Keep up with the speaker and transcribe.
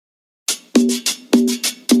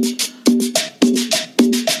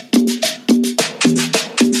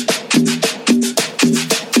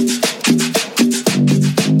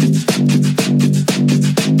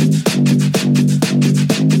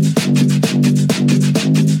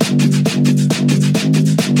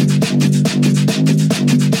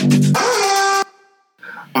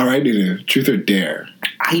right, Nunu. Truth or dare?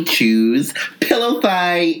 I choose Pillow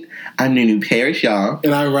Fight. I'm Nunu Parrish, y'all.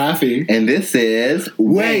 And I'm Rafi. And this is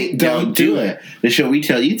Wait, Don't Do It. The show we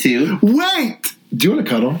tell you to. Wait! Do you want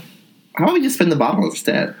to cuddle? How about we just spin the bottle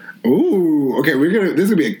instead? Ooh, okay, this is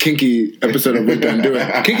gonna be a kinky episode of Wait, Don't Do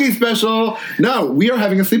It. Kinky special. No, we are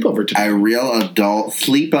having a sleepover today. A real adult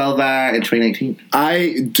sleepover in 2019.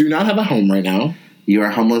 I do not have a home right now. You are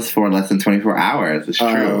homeless for less than 24 hours. It's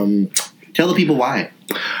true. Tell the people why.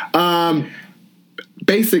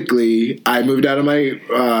 Basically, I moved out of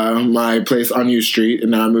my place on U Street,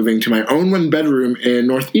 and now I'm moving to my own one bedroom in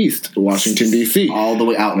Northeast Washington, D.C. All the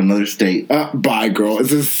way out in another state. Bye, girl. It's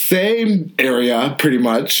the same area, pretty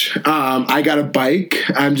much. I got a bike.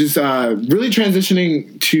 I'm just really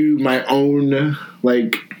transitioning to my own,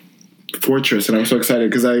 fortress, and I'm so excited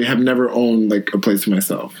because I have never owned, a place to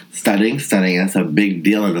myself. Stunning. That's a big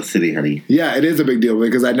deal in the city, honey. Yeah, it is a big deal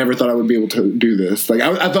because I never thought I would be able to do this.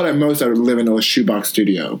 I thought at most I would live in a shoebox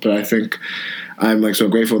studio, but I think I'm, so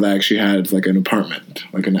grateful that I actually had, an apartment,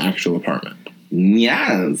 an actual apartment.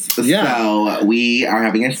 Yes. Yeah. So we are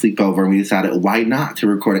having a sleepover, and we decided why not to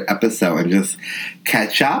record an episode and just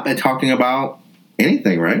catch up and talking about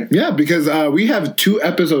anything, right? Yeah, because we have 2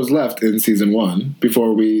 episodes left in season 1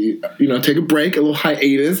 before we, take a break, a little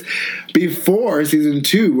hiatus, before season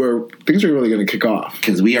 2 where things are really going to kick off.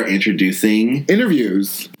 Because we are introducing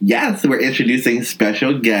interviews. Yes, we're introducing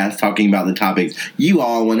special guests talking about the topics you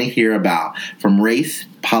all want to hear about, from race,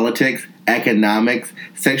 politics, economics,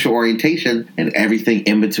 sexual orientation, and everything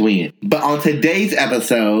in between. But on today's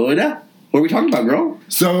episode, what are we talking about, girl?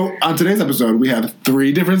 So, on today's episode, we have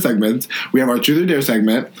 3 different segments. We have our Truth or Dare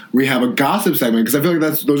segment. We have a gossip segment, because I feel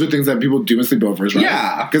like those are things that people do in sleepovers, right?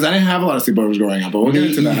 Yeah. Because I didn't have a lot of sleepovers growing up, but we'll get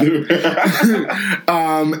into that.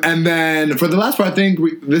 And then, for the last part, I think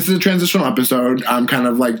this is a transitional episode. I'm kind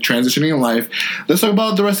of, transitioning in life. Let's talk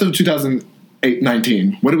about the rest of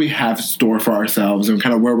 2019. What do we have in store for ourselves, and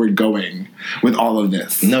kind of where we're going with all of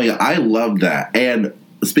this? No, yeah, I love that. And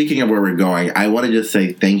speaking of where we're going, I want to just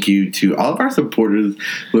say thank you to all of our supporters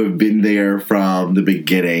who have been there from the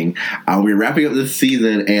beginning. We're wrapping up this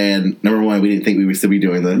season, and number one, we didn't think we would still be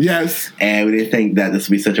doing this. Yes. And we didn't think that this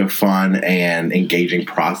would be such a fun and engaging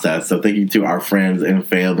process. So thank you to our friends and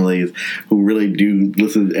families who really do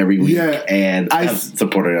listen every week and have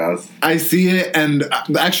supported us. I see it, and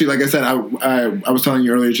actually, like I said, I was telling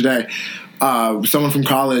you earlier today, someone from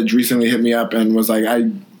college recently hit me up and was like,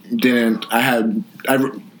 I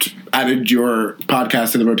added your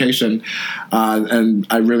podcast to the rotation, and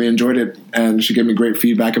I really enjoyed it, and she gave me great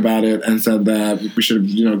feedback about it and said that we should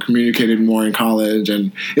have, communicated more in college,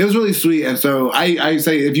 and it was really sweet. And so I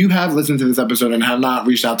say, if you have listened to this episode and have not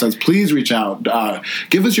reached out to us, please reach out.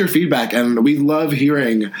 Give us your feedback, and we love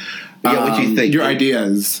hearing what you think, your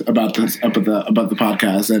ideas about this, about the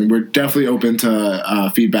podcast, and we're definitely open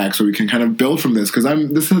to feedback so we can kind of build from this, because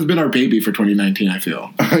this has been our baby for 2019. I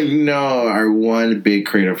feel. I know, our one big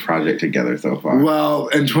creative project together so far. Well,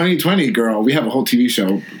 in 2020, girl, we have a whole TV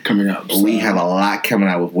show coming up. So. We have a lot coming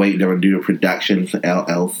out with Wait, Don't Do It Productions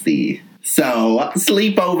LLC. So,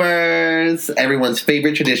 sleepovers, everyone's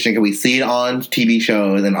favorite tradition, because we see it on TV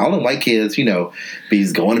shows, and all the white kids, be going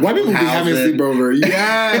to white people be having sleepover.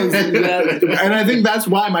 Yes. And I think that's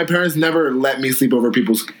why my parents never let me sleep over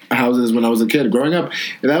people's houses when I was a kid. Growing up,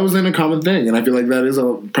 that wasn't a common thing, and I feel like that is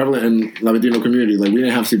prevalent in the Latino community. We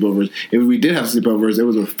didn't have sleepovers. If we did have sleepovers, it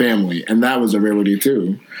was with family, and that was a rarity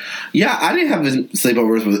too. Yeah, I didn't have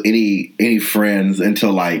sleepovers with any friends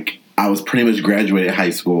until, I was pretty much graduated high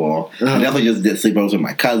school. I definitely just did sleepovers with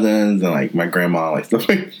my cousins and my grandma, stuff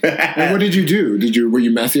like that. And what did you do? Were you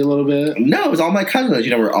messy a little bit? No, it was all my cousins.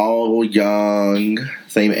 We're all young,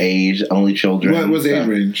 same age, only children. What was the age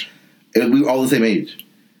range? We were all the same age.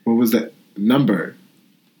 What was that number?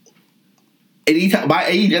 My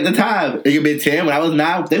age at the time, it could have been 10. When I was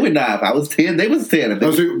 9, they were 9. If I was 10, they was 10.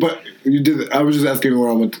 But you did. I was just asking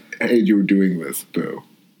what age you were doing this, though.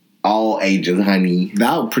 All ages, honey.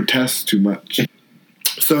 That protests too much.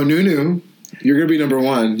 So, Nunu, you're going to be number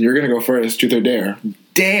 1. You're going to go first. Truth or dare?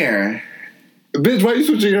 Dare. Bitch, why are you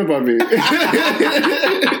switching up on me? This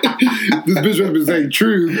bitch has been saying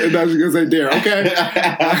truth, and now she's going to say dare. Okay.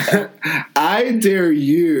 I dare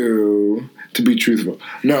you to be truthful.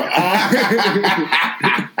 No.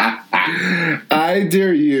 I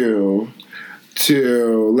dare you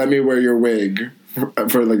to let me wear your wig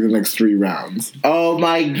for the next 3 rounds. Oh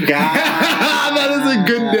my god. That is a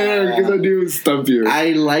good dare, because I knew it would stump you.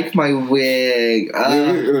 I like my wig.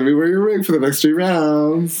 Let me wear your wig for the next 3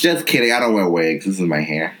 rounds. Just kidding, I don't wear wigs. This is my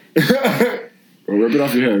hair. Well, rip it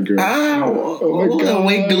off your head, girl. Ow. Oh my god.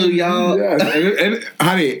 Wig glue, y'all. Yes. And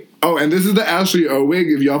honey, Oh, and this is the Ashley O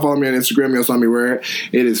wig. If y'all follow me on Instagram, y'all saw me wear it.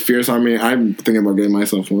 It is fierce on me. I'm thinking about getting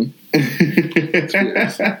myself one. Bitch,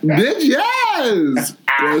 yes!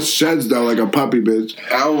 Well, it sheds, though, like a puppy, bitch.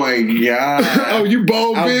 Oh, my God. Oh, you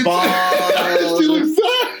bald, I'm bitch. bald. She looks so...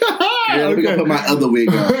 Yeah, let me go put my other wig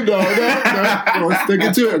on. no. Well, stick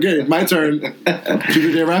it to it. Okay, my turn. Truth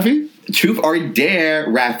or dare, Rafi? Truth or dare,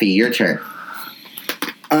 Rafi, your turn.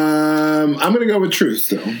 I'm going to go with truth,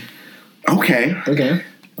 still. Okay. Okay.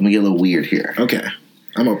 Let me get a little weird here. Okay.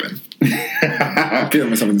 I'm open. I'm feeling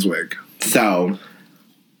myself in this wig. So,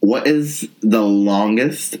 what is the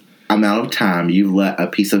longest amount of time you've let a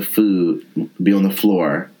piece of food be on the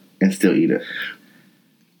floor and still eat it?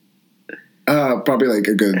 Probably like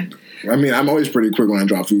a good... I mean, I'm always pretty quick when I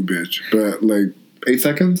drop food, bitch. But like 8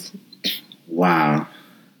 seconds? Wow.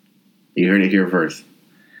 You heard it here first.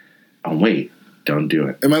 Oh, wait. Don't do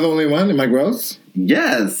it. Am I the only one? Am I gross?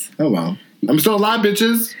 Yes. Oh, wow. I'm still alive,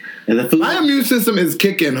 bitches. And the food... My immune system is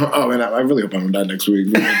kicking. Oh, and I really hope I don't die next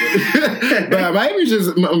week. But my immune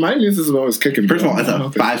system is always kicking. First of all, it's a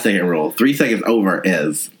 5-second rule. 3 seconds over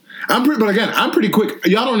is... But again, I'm pretty quick.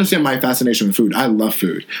 Y'all don't understand my fascination with food. I love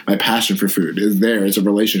food. My passion for food is there. It's a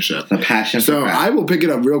relationship. A passion for So I will pick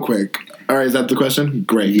it up real quick. All right, is that the question?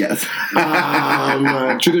 Great. Yes.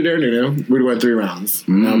 Truth or dare, Nunu? We went 3 rounds.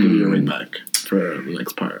 I'll give you your ring back for the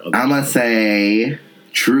next part. I'm going to say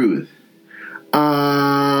truth.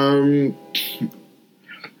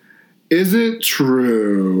 Is it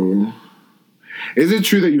true? Is it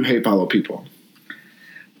true that you hate follow people?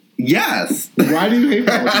 Yes. Why do you hate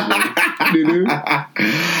follow people?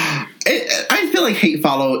 I feel like hate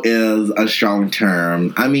follow is a strong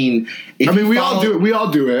term. I mean, we all do it. We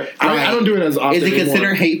all do it. Right. I don't do it as often. Is it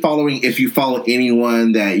considered hate following if you follow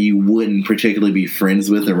anyone that you wouldn't particularly be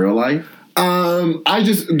friends with in real life? I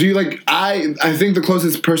think the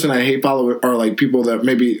closest person I hate follow are like people that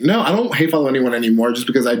maybe... No, I don't hate follow anyone anymore just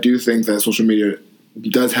because I do think that social media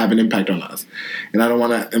does have an impact on us, and I don't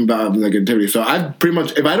want to involve negativity. So I've pretty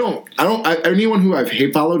much, anyone who I've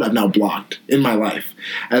hate followed, I've now blocked in my life.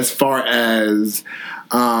 As far as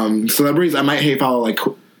celebrities, I might hate follow like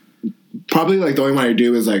probably like the only one I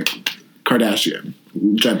do is like Kardashian,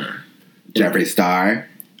 Jenner, Jeffree Star.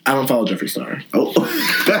 I don't follow Jeffree Star. Oh,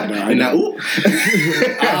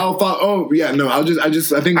 I'll follow. Oh, yeah, no. I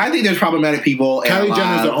think there's problematic people. Kylie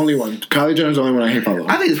Jenner's the only one. Kylie Jenner's the only one I hate follow.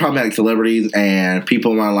 I think there's problematic celebrities and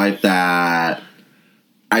people in my life that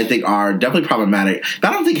I think are definitely problematic.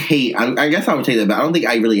 But I don't think hate. I guess I would say that, but I don't think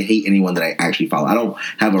I really hate anyone that I actually follow. I don't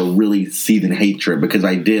have a really seasoned hatred because if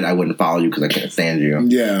I did, I wouldn't follow you because I can't stand you.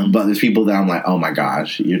 Yeah. But there's people that I'm like, oh my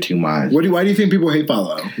gosh, you're too much. Why do you think people hate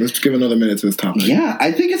follow? Let's give another minute to this topic. Yeah,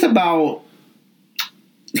 I think it's about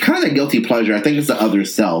kind of the guilty pleasure. I think it's the other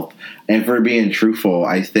self. And for being truthful,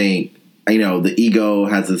 I think, the ego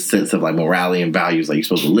has a sense of like morality and values. Like you're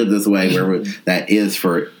supposed to live this way, wherever that is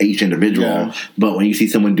for each individual. Yeah. But when you see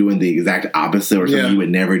someone doing the exact opposite or something you would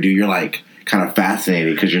never do, you're like kind of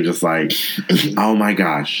fascinated because you're just like, oh my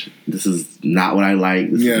gosh, this is not what I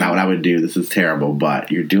like. This is not what I would do. This is terrible, but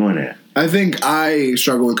you're doing it. I think I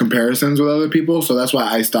struggle with comparisons with other people, so that's why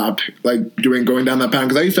I stopped going down that path.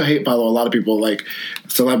 Because I used to hate follow a lot of people, like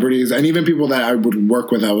celebrities, and even people that I would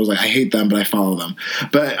work with. I was like, I hate them, but I follow them.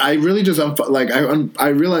 But I really just I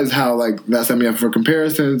realized how that set me up for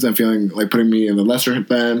comparisons and feeling like putting me in the lesser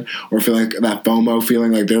than, or feeling like that FOMO,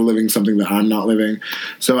 feeling like they're living something that I'm not living.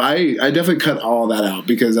 So I definitely cut all that out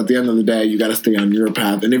because at the end of the day, you got to stay on your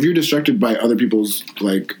path, and if you're distracted by other people's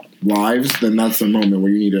lives, then that's the moment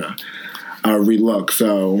where you need to relook.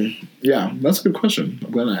 So yeah, that's a good question. I'm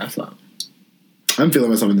glad I asked that. I'm feeling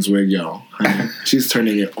myself in this wig, y'all. She's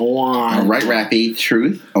turning it on. All right, Rafi,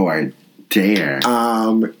 truth or dare?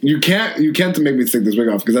 You can't make me take this wig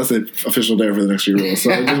off because that's the official dare for the next few rules.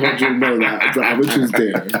 So I just want you to know that. So I would choose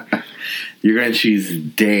dare. You're gonna choose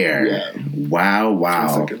dare. Yeah. Wow. It's my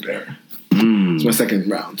second dare. It's my second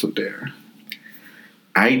round, so dare.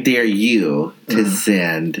 I dare you to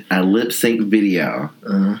send a lip sync video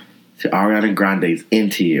to Ariana Grande's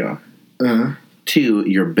Into You to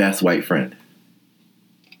your best white friend.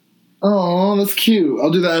 Oh, that's cute.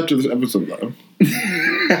 I'll do that after this episode, though.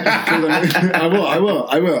 I will.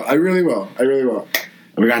 I really will. We're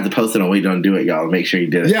going to have to post it on We Don't Do It, y'all. Make sure you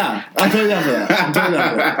did it. Yeah, I'll tell you that for that. I'm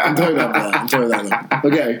telling you that.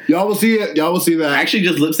 Okay, y'all will see it. Y'all will see that. I actually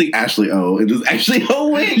just lip sync Ashley O. It was Ashley O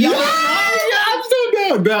win. Yeah, I'm so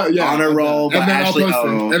On a roll by Ashley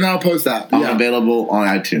O. And then I'll post that. Available on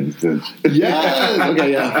iTunes. Yes.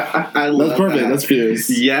 Okay, yeah. I love That's perfect. that. That's fierce.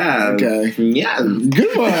 Yeah. Okay. Yeah.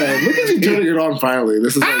 Good one. Look at you turning it on finally.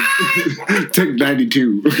 This is like Tick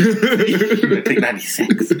 92. Tick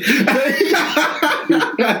 96.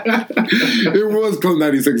 It was Club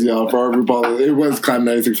 96, y'all, for our RuPaul. It was Club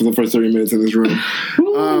 96 for the first 30 minutes in this room.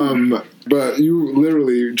 But you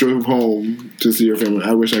literally drove home to see your family.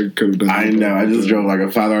 I wish I could have done that. I know. I just drove like a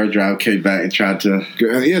 5-hour drive, came back, and tried to.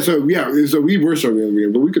 So we were struggling at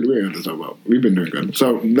the beginning, but we have to talk about. We've been doing good.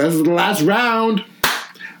 So that's the last round.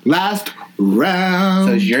 So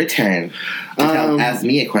it's your turn. Ask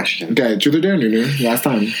me a question. Okay, truth or dare, Nunu. Last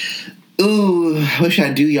time. Ooh, what should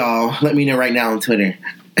I do, y'all? Let me know right now on Twitter.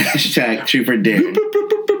 Hashtag truth or dare.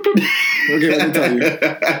 Okay, let me tell you.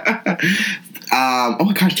 Oh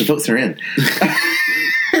my gosh, the votes are in.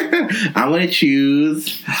 I'm going to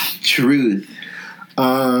choose truth.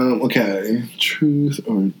 Okay. Truth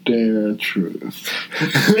or dare truth.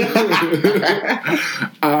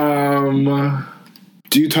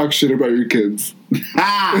 Do you talk shit about your kids?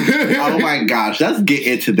 Oh my gosh, let's get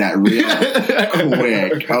into that real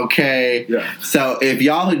quick, okay? Yeah. So if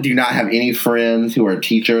y'all do not have any friends who are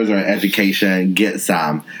teachers or in education, get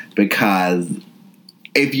some, because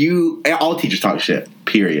all teachers talk shit,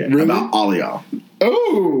 period, really? About all of y'all.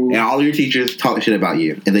 Oh. And all of your teachers talk shit about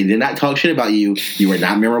you. If they did not talk shit about you, you were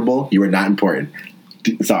not memorable, you were not important.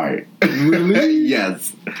 Sorry. Really?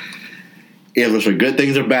 Yes. If it was for good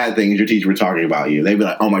things or bad things, your teacher were talking about you. They'd be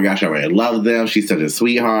like, oh my gosh, I really love them. She's such a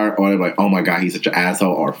sweetheart. Or they'd be like, oh my God, he's such an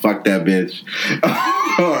asshole. Or fuck that bitch.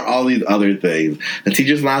 Or all these other things. The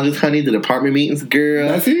teacher's lounges, honey, the department meetings, girl.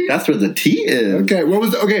 That's where the tea is.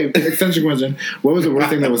 Okay, extension question. What was the worst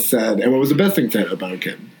thing that was said? And what was the best thing said about a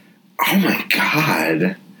kid? Oh my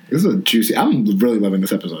God. This is juicy. I'm really loving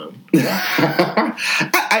this episode. I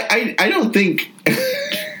don't think...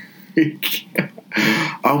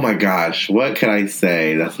 Oh my gosh, what can I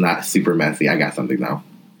say that's not super messy? I got something though.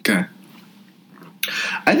 Okay.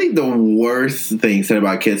 I think the worst thing said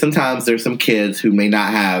about kids, sometimes there's some kids who may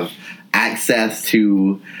not have access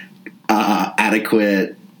to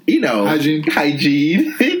adequate,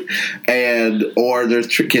 hygiene. And or there's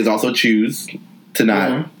kids also choose to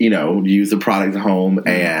not, use the product at home. Mm-hmm.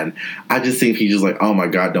 And I just think he's just like, oh my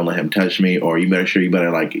God, don't let him touch me. Or you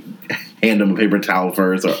better like hand him a paper towel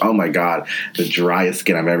first. Or, oh my God, the driest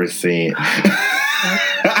skin I've ever seen.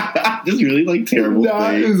 Just really like terrible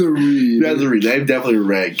things. That's a read. They've definitely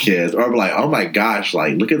read kids. Or I'm like, oh my gosh,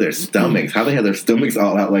 like look at their stomachs. How they have their stomachs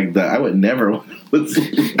all out like that. I would never.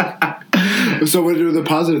 So what are the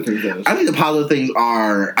positive things then? I think the positive things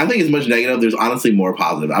are, I think as much negative, there's honestly more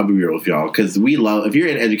positive. I'll be real with y'all. Because if you're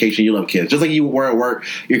in education, you love kids. Just like you were at work,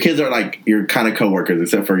 your kids are like your kind of coworkers,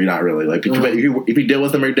 except for you're not really. Like, if you deal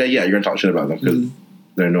with them every day, yeah, you're going to talk shit about them because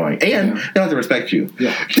they're annoying. And they have to respect you.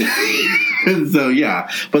 Yeah. So,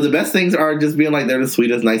 yeah. But the best things are just being like, they're the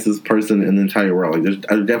sweetest, nicest person in the entire world. Like, there's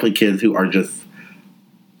definitely kids who are just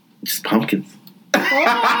pumpkins.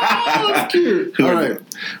 Oh, that's cute. All right.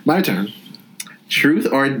 My turn. Truth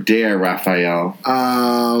or dare, Raphael?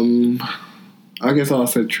 I guess I'll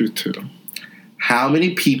say truth too. How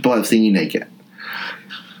many people have seen you naked?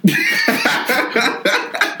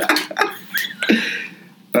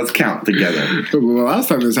 Let's count together. Well, the last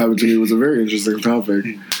time this happened to me was a very interesting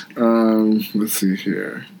topic. Let's see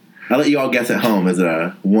here. I'll let you all guess at home. Is it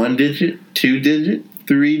a 1-digit, 2-digit,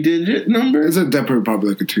 3-digit number? It's definitely probably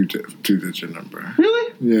like a two-digit number.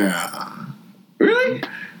 Really? Yeah. Really?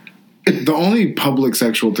 The only public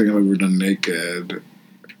sexual thing I've ever done naked.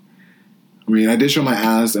 I mean, I did show my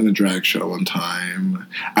ass in a drag show one time.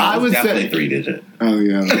 I would definitely say 3-digit. Oh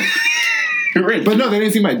yeah. But no, they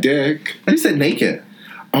didn't see my dick. I just said naked.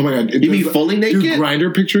 Oh my God! You mean fully naked? Do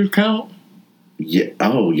Grindr pictures count? Yeah.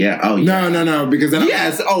 Oh yeah. Oh yeah. No. Because then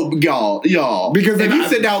y'all. Because if you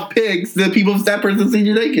send out pics, then people of that person see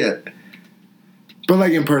you naked. But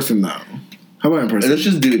like in person, though. How about in person? Let's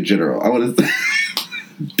just do it general. I want to.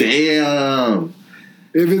 Damn.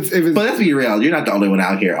 If it's, but let's be real. You're not the only one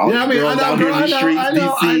out here. All girls out here in the streets,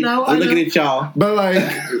 DC. We're looking at y'all. But like,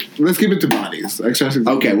 let's keep it to bodies.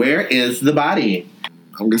 Okay, where is the body?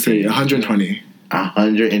 I'm gonna say 120.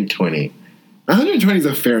 120. 120 is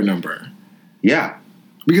a fair number. Yeah.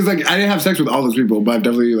 Because like I didn't have sex with all those people, but I've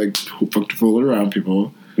definitely like fooled around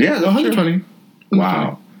people. Yeah, 120.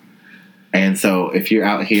 Wow. And so if you're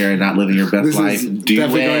out here and not living your best life, do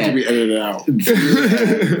definitely it. going to be edited out.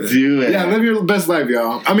 Do it. Yeah, live your best life,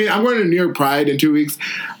 y'all. I mean, I'm going to New York Pride in 2 weeks.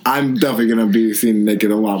 I'm definitely going to be seen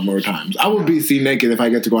naked a lot more times. I will be seen naked if I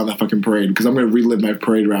get to go on that fucking parade because I'm going to relive my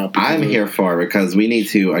parade route. I'm here for it because we need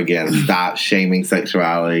to, again, stop shaming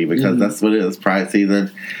sexuality because that's what it is. Pride season.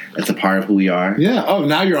 It's a part of who we are. Yeah. Oh,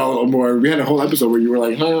 now you're all on board. We had a whole episode where you were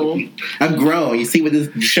like, "Oh, I'm grown." You see what this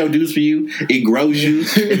show does for you? It grows you.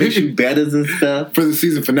 It makes you better and stuff. For the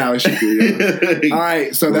season finale, should be. All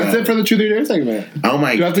right. So that's it for the Truth or Dare segment. Oh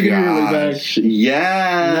my god! Do I have to give you your wig back?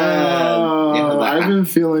 Yeah. No, I've been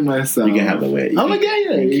feeling myself. You can have the wig. Oh my god!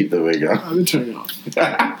 Yeah. Keep the wig on. I've been turning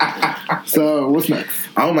off. So what's next?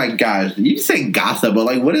 Oh my gosh! You say gossip, but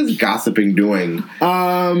like, what is gossiping doing?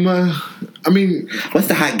 I mean, what's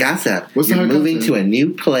the hot gossip? What's the You're hot moving gossip? to a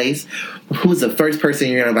new place. Who's the first person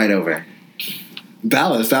you're gonna invite over?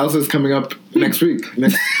 Dallas. Dallas is coming up next week. In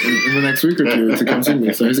the next week or two to come see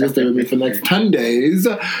me. So he's gonna stay with me for the next 10 days.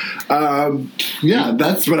 Yeah,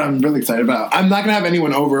 that's what I'm really excited about. I'm not gonna have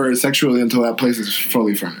anyone over sexually until that place is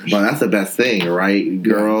fully furnished. Well, that's the best thing, right,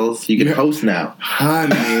 girls? You can host now.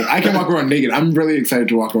 Honey, I can walk around naked. I'm really excited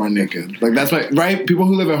to walk around naked. Like that's my right. People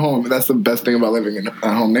who live at home. That's the best thing about living at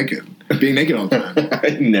home naked. Being naked all the time. I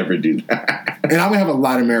never do that. And I'm gonna have a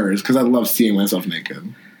lot of mirrors because I love seeing myself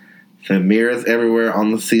naked. The mirrors everywhere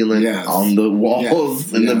on the ceiling, Yes. on the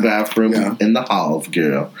walls, in the bathroom, in the halls,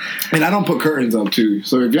 girl. And I don't put curtains up too.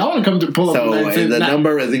 So if y'all want to come to pull up, So the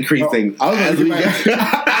number is increasing as we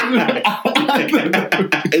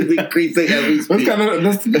it's increasing as we speak.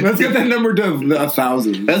 Let's get that number to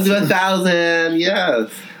 1,000. Let's do 1,000. Yes.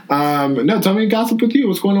 No, tell me gossip with you.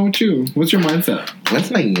 What's going on with you? What's your mindset?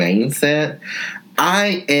 What's my mindset?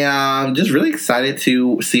 I am just really excited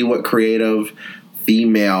to see what creative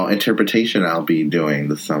female interpretation I'll be doing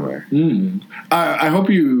this summer. I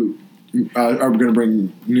hope you are going to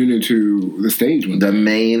bring Nunu to the stage one day. The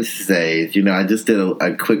main stage. You know, I just did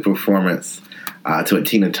a quick performance to a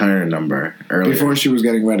Tina Turner number earlier. Before she was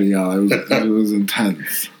getting ready, y'all. It was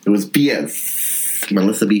intense. It was BS.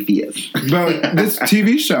 Melissa B. Fierce. But this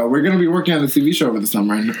TV show, we're going to be working on the TV show over the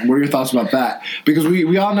summer. And what are your thoughts about that? Because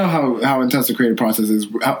we all know how intense the creative process is.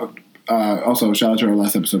 Also, shout out to our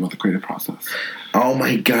last episode about the creative process. Oh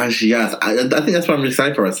my gosh, yes. I think that's what I'm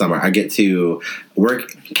excited for this summer. I get to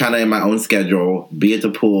work kind of in my own schedule, be at the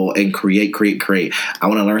pool, and create. I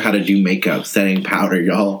want to learn how to do makeup, setting powder,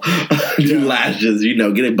 y'all. Do lashes,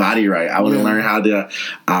 get a body right. I want to learn how to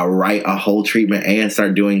write a whole treatment and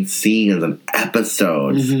start doing scenes and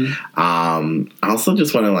episodes. I also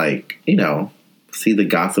just want to, see the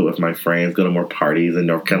gossip with my friends, go to more parties in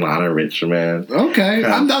North Carolina, Richmond. Okay.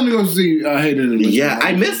 I'm down to go see Hayden in Richmond. Yeah,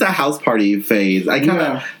 I missed that house party phase. I kind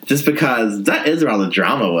of, just because that is where all the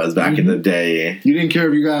drama was back in the day. You didn't care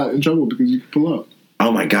if you got in trouble because you could pull up.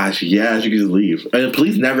 Oh my gosh, yes, you could just leave. And the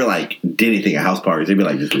police never, did anything at house parties. They'd be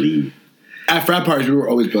like, just leave. At frat parties, we were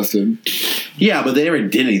always busted. Yeah, but they never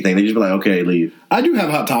did anything. They just be like, okay, leave. I do have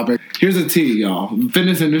a hot topic. Here's a tea, y'all. The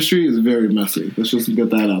fitness industry is very messy. Let's just get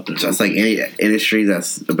that out there. Just like any industry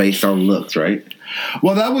that's based on looks, right?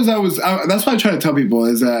 Well, that's what I try to tell people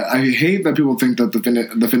is that I hate that people think that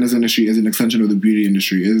the fitness industry is an extension of the beauty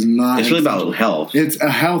industry. It is not. It's really about health. It's a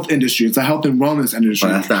health industry. It's a health and wellness industry.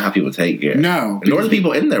 But that's not how people take it. No. Nor the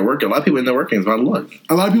people in there working. A lot of people in there working is about looks.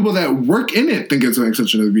 A lot of people that work in it think it's an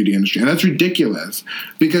extension of the beauty industry. And that's ridiculous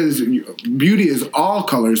because beauty is all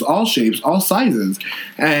colors, all shapes, all sizes.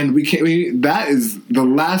 And that is the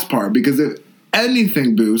last part because if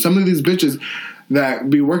anything, boo, some of these bitches that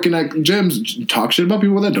be working at gyms talk shit about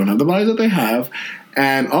people that don't have the bodies that they have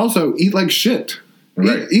and also eat like shit.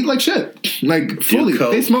 Right. Eat like shit. Like fully.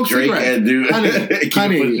 Coke, they smoke cigarettes.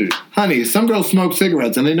 Honey, some girls smoke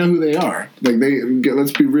cigarettes and they know who they are.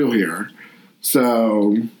 Let's be real here.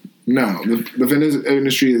 So no, the fitness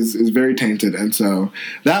industry is very tainted, and so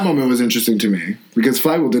that moment was interesting to me because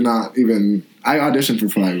Flywheel did not even. I auditioned for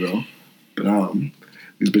Flywheel, but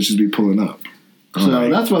these bitches be pulling up. So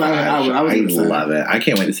that's what I was love it. I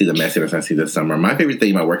can't wait to see the messiness I see this summer. My favorite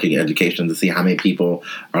thing about working in education is to see how many people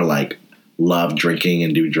are love drinking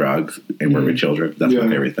and do drugs and work with children. That's my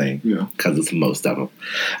favorite thing. Yeah, because it's most of them.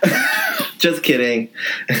 Just kidding.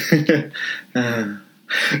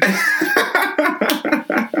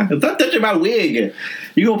 Stop touching my wig.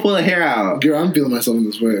 You gonna pull the hair out. Girl, I'm feeling myself in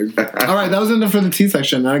this wig. All right, that was enough for the tea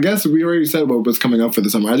section. I guess we already said what was coming up for the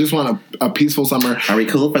summer. I just want a peaceful summer. Are we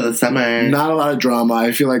cool for the summer? Not a lot of drama.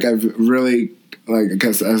 I feel like I've really,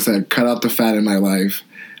 as I said, cut out the fat in my life.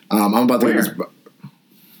 I'm about to get this.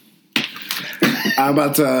 I'm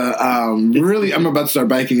about to I'm about to start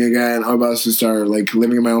biking again. I'm about to start like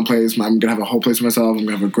living in my own place. I'm gonna have a whole place for myself. I'm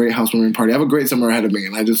gonna have a great housewarming party. I have a great summer ahead of me,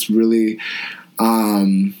 and I just really,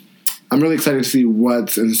 I'm really excited to see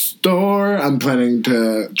what's in store. I'm planning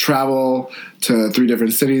to travel to 3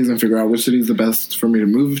 different cities and figure out which city is the best for me to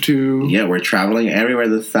move to. Yeah, we're traveling everywhere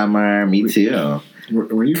this summer. Me too. Where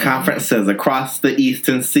are you? Conferences across the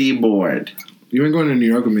Eastern Seaboard. You ain't going to New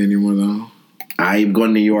York with me anymore, though. I'm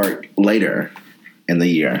going to New York later in the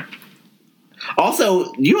year.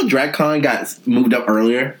 Also, DragCon got moved up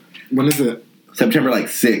earlier. When is it? September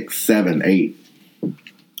 6, 7, 8.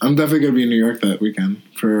 I'm definitely going to be in New York that weekend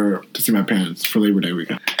to see my parents for Labor Day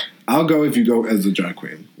weekend. I'll go if you go as a drag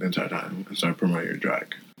queen the entire time and start promoting your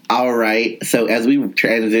drag. All right. So as we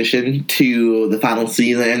transition to the final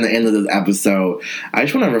season and the end of this episode, I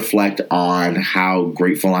just want to reflect on how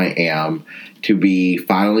grateful I am to be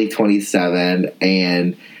finally 27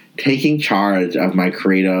 and taking charge of my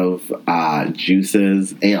creative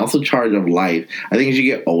juices and also charge of life. I think as you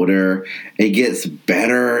get older, it gets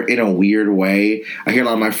better in a weird way. I hear a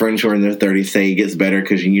lot of my friends who are in their 30s say it gets better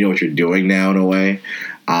because you know what you're doing now in a way.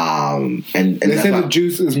 And they say the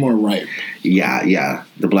juice is more ripe. Yeah.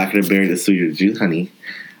 The blacker the berry, the sweeter the juice, honey.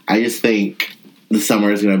 I just think the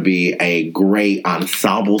summer is going to be a great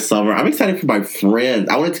ensemble summer. I'm excited for my friends.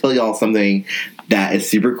 I want to tell y'all something that is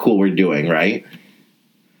super cool we're doing, right?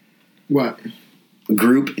 What?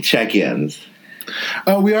 Group check-ins.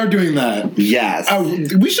 Oh, we are doing that. Yes.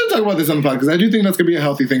 We should talk about this on the podcast because I do think that's going to be a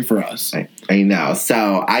healthy thing for us. I know.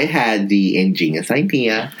 So I had the ingenious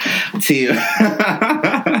idea to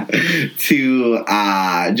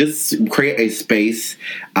just create a space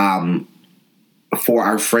for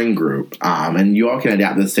our friend group. And you all can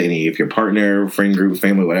adapt this to any, if your partner, friend group,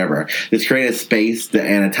 family, whatever. Just create a space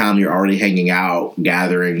and a time you're already hanging out,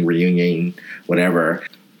 gathering, reunion, whatever.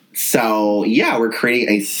 So, yeah, we're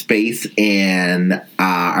creating a space in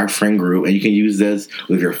our friend group, and you can use this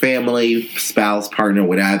with your family, spouse, partner,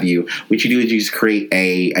 what have you. What you do is you just create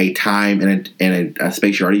a time and a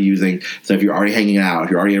space you're already using. So if you're already hanging out, if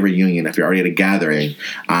you're already at a reunion, if you're already at a gathering,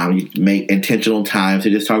 you make intentional time to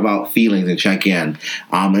just talk about feelings and check in.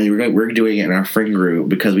 And we're doing it in our friend group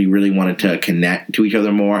because we really wanted to connect to each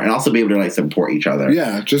other more and also be able to, support each other.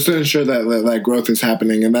 Yeah, just to ensure that growth is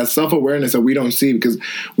happening and that self-awareness that we don't see because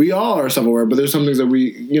we all are self-aware, but there's some things that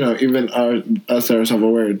we, even us that are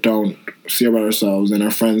self-aware don't see about ourselves, and our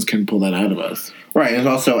friends can pull that out of us. Right, and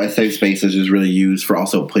also a safe space is just really used for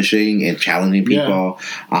also pushing and challenging people.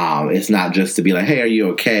 Yeah. It's not just to be like, hey, are you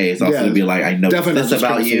okay? It's also to be like, I know this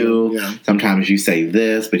about you. Yeah. Sometimes you say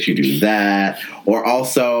this, but you do that. Or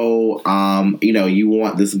also, you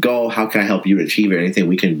want this goal. How can I help you achieve it? Anything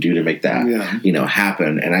we can do to make that,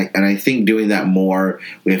 happen. And I think doing that more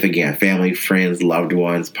with, again, family, friends, loved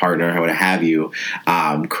ones, partner, what have you,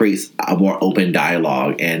 creates a more open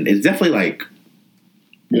dialogue. And it's definitely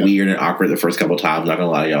weird and awkward the first couple times, not gonna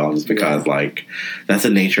lie to y'all, just because that's the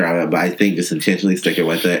nature of it. But I think just intentionally sticking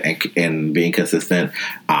with it and being consistent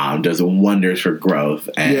does wonders for growth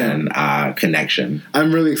and connection.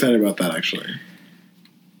 I'm really excited about that, actually.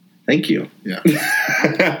 Thank you.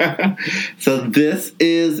 Yeah. So this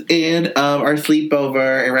is end of our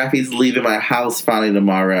sleepover, and Rafi's leaving my house finally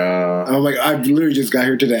tomorrow. I'm I've literally just got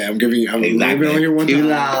here today. I'm leaving only here one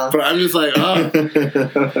time, but I'm just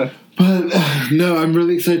oh. But no, I'm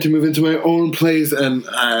really excited to move into my own place, and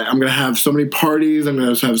I'm going to have so many parties. I'm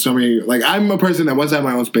going to have so many, I'm a person that once I have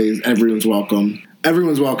my own space, everyone's welcome.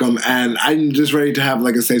 Everyone's welcome, and I'm just ready to have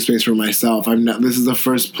a safe space for myself. This is the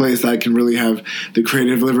first place that I can really have the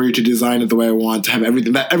creative liberty to design it the way I want, to have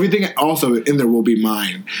everything. That everything also in there will be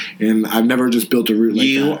mine, and I've never just built a route like that.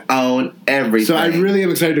 You own everything. So I really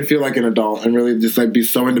am excited to feel like an adult and really just be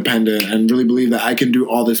so independent and really believe that I can do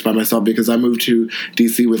all this by myself because I moved to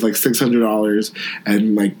DC with $600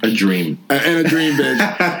 and a dream and a dream,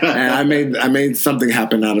 bitch. And I made something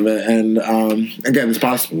happen out of it. And again, this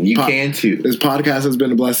can too. This podcast has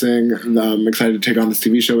been a blessing. I'm excited to take on this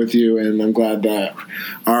TV show with you, and I'm glad that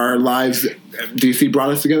our lives DC brought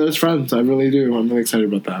us together as friends. I really do. I'm really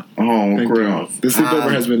excited about that. Oh, gross. This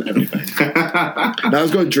sleepover has been everything. Now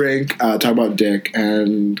let's go drink, talk about dick,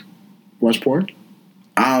 and watch porn.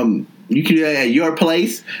 You can do that at your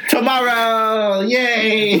place tomorrow.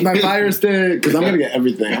 Yay! With my Fire Stick, because I'm going to get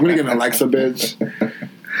everything. I'm going to get an Alexa, bitch.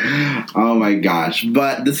 Oh my gosh.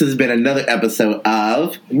 But this has been another episode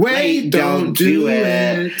of Wait, Don't Do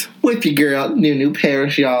It with your girl, Nunu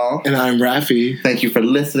Parrish, y'all. And I'm Rafi. Thank you for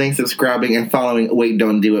listening, subscribing, and following Wait,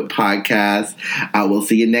 Don't Do It podcast. I will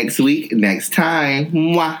see you next week, next time.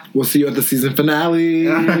 Mwah. We'll see you at the season finale.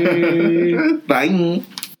 Bye.